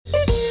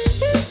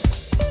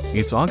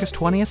It's August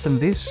 20th,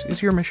 and this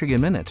is your Michigan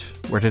Minute,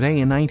 where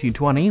today in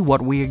 1920,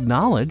 what we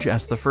acknowledge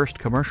as the first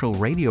commercial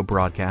radio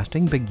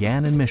broadcasting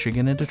began in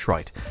Michigan and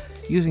Detroit.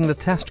 Using the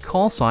test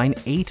call sign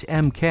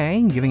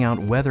 8MK, giving out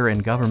weather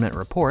and government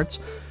reports.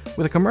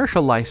 With a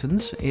commercial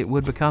license, it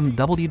would become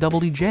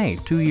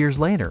WWJ 2 years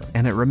later,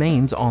 and it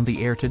remains on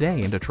the air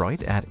today in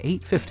Detroit at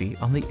 8:50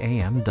 on the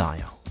AM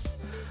dial.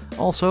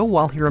 Also,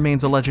 while he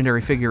remains a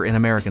legendary figure in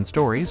American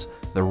stories,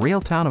 the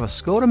real town of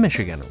Oscoda,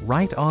 Michigan,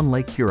 right on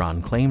Lake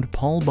Huron, claimed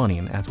Paul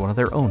Bunyan as one of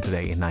their own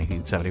today in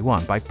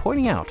 1971 by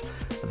pointing out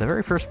that the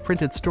very first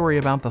printed story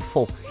about the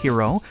folk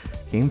hero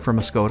came from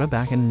Oscoda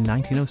back in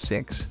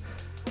 1906.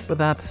 But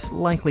that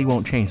likely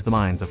won't change the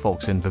minds of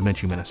folks in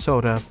Bemidji,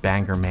 Minnesota,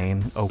 Bangor,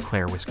 Maine, Eau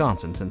Claire,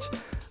 Wisconsin, since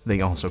they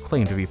also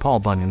claim to be Paul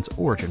Bunyan's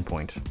origin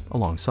point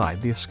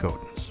alongside the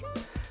Oscodans.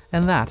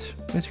 And that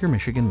is your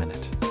Michigan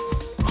Minute.